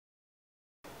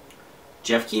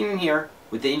Jeff Keenan here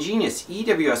with the Engenius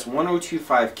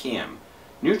EWS1025CAM,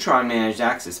 Neutron Managed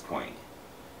Access Point.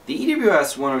 The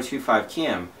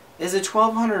EWS1025CAM is a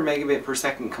 1200 megabit per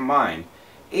second combined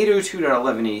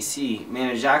 802.11ac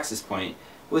managed access point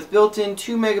with built-in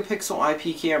 2 megapixel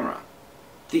IP camera.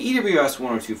 The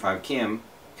EWS1025CAM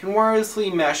can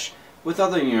wirelessly mesh with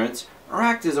other units or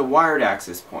act as a wired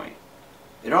access point.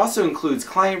 It also includes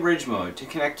client bridge mode to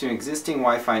connect to an existing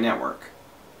Wi-Fi network.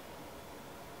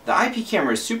 The IP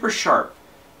camera is super sharp,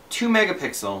 2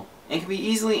 megapixel, and can be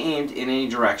easily aimed in any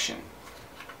direction.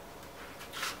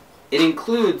 It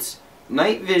includes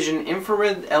night vision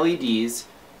infrared LEDs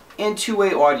and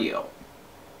two-way audio.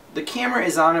 The camera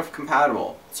is on-off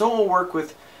compatible, so it will work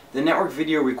with the network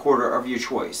video recorder of your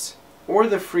choice, or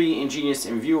the free Engenius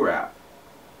Viewer app.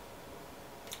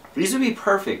 These would be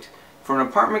perfect for an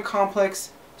apartment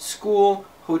complex, school,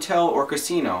 hotel, or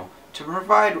casino to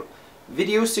provide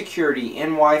video security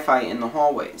and Wi-Fi in the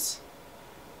hallways.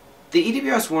 The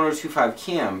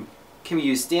EWS1025CAM can be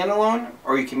used standalone,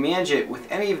 or you can manage it with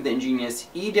any of the Engenius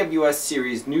EWS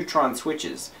series neutron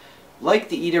switches, like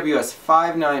the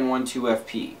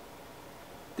EWS5912FP.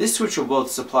 This switch will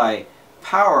both supply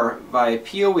power via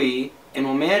PoE and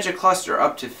will manage a cluster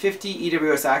up to 50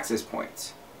 EWS access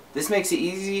points. This makes it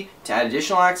easy to add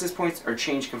additional access points or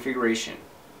change configuration.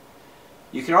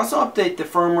 You can also update the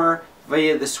firmware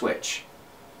via the switch.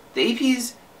 The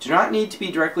APs do not need to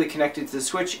be directly connected to the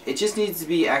switch, it just needs to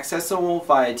be accessible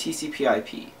via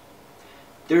TCP/IP.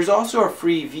 There's also a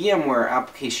free VMware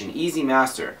application,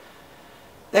 EasyMaster,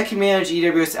 that can manage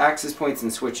EWS access points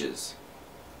and switches.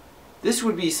 This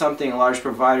would be something a large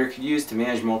provider could use to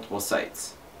manage multiple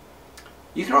sites.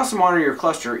 You can also monitor your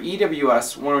cluster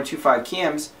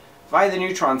EWS1025CAMs via the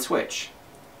neutron switch.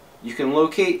 You can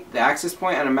locate the access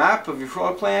point on a map of your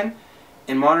floor plan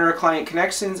and monitor client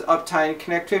connections, uptime,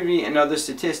 connectivity, and other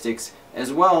statistics,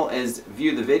 as well as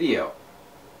view the video.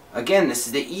 Again, this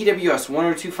is the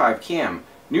EWS1025CAM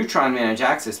Neutron Managed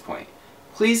Access Point.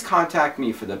 Please contact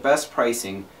me for the best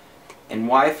pricing and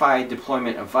Wi-Fi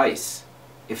deployment advice.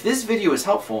 If this video is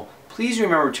helpful, please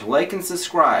remember to like and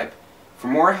subscribe for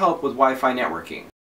more help with Wi-Fi networking.